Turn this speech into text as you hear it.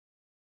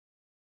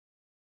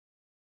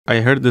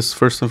I heard this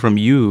first time from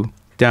you,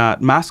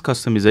 that mass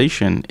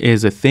customization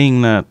is a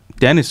thing that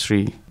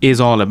dentistry is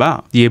all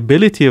about. The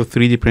ability of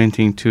 3D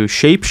printing to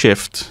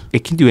shapeshift,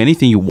 it can do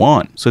anything you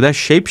want. So that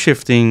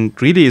shapeshifting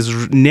really is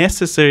a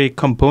necessary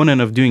component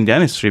of doing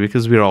dentistry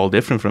because we're all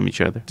different from each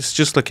other. It's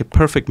just like a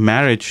perfect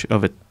marriage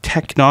of a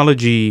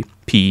technology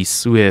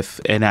piece with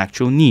an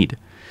actual need.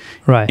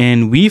 Right.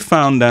 And we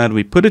found that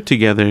we put it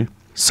together.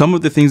 Some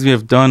of the things we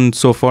have done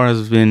so far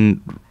has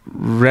been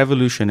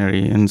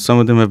revolutionary and some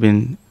of them have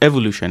been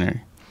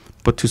evolutionary.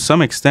 But to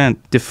some extent,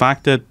 the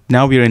fact that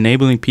now we are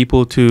enabling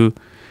people to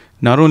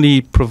not only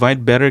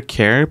provide better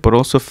care, but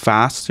also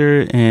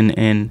faster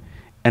and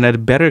at a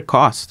better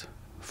cost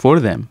for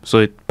them. So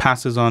it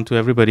passes on to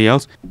everybody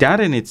else. That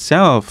in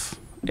itself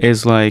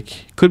is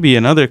like, could be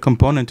another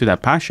component to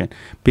that passion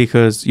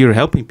because you're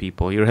helping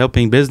people, you're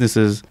helping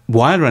businesses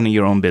while running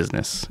your own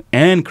business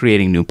and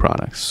creating new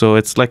products. So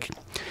it's like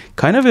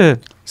kind of a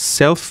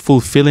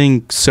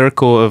self-fulfilling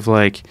circle of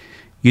like,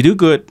 you do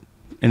good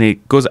and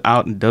it goes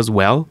out and does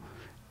well.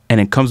 And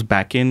it comes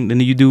back in,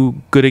 and you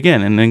do good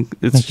again, and then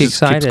it just keeps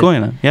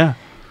going on. Yeah,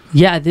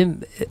 yeah.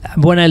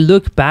 When I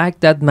look back,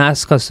 that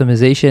mass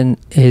customization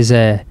is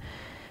a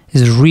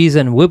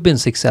reason we've been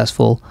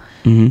successful,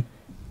 and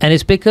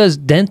it's because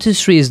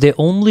dentistry is the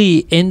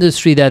only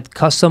industry that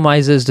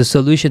customizes the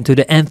solution to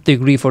the nth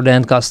degree for the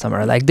end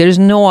customer. Like, there's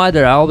no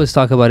other. I always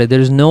talk about it.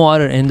 There's no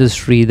other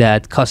industry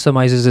that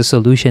customizes the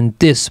solution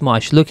this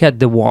much. Look at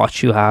the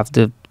watch you have,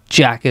 the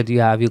jacket you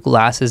have, your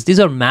glasses. These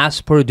are mass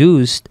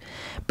produced,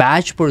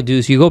 batch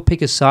produced. You go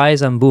pick a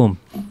size and boom,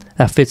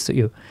 that fits to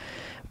you.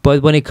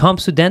 But when it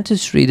comes to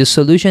dentistry, the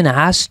solution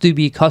has to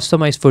be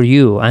customized for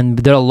you. And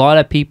there are a lot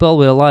of people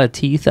with a lot of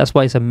teeth. That's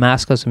why it's a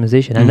mass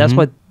customization. And that's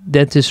what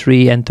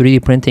dentistry and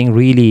 3D printing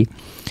really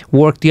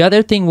work. The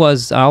other thing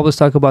was, I always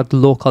talk about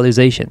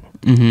localization.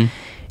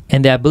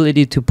 And the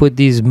ability to put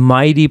these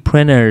mighty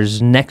printers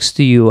next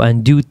to you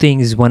and do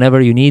things whenever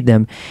you need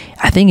them.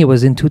 I think it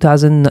was in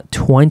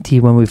 2020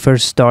 when we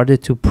first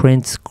started to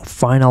print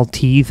final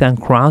teeth and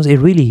crowns. It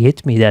really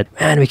hit me that,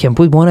 man, we can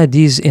put one of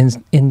these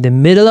in the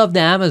middle of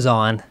the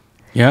Amazon.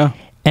 Yeah.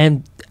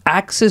 And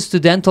access to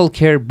dental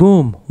care,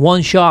 boom,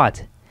 one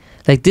shot.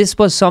 Like, this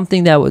was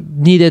something that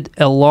needed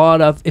a lot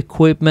of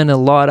equipment, a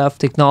lot of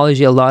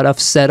technology, a lot of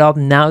setup.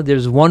 Now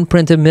there's one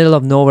print in the middle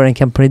of nowhere and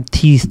can print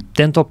teeth,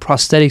 dental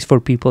prosthetics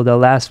for people that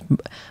last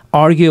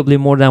arguably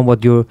more than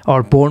what you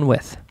are born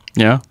with.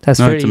 Yeah, that's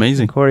very it's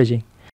amazing. encouraging.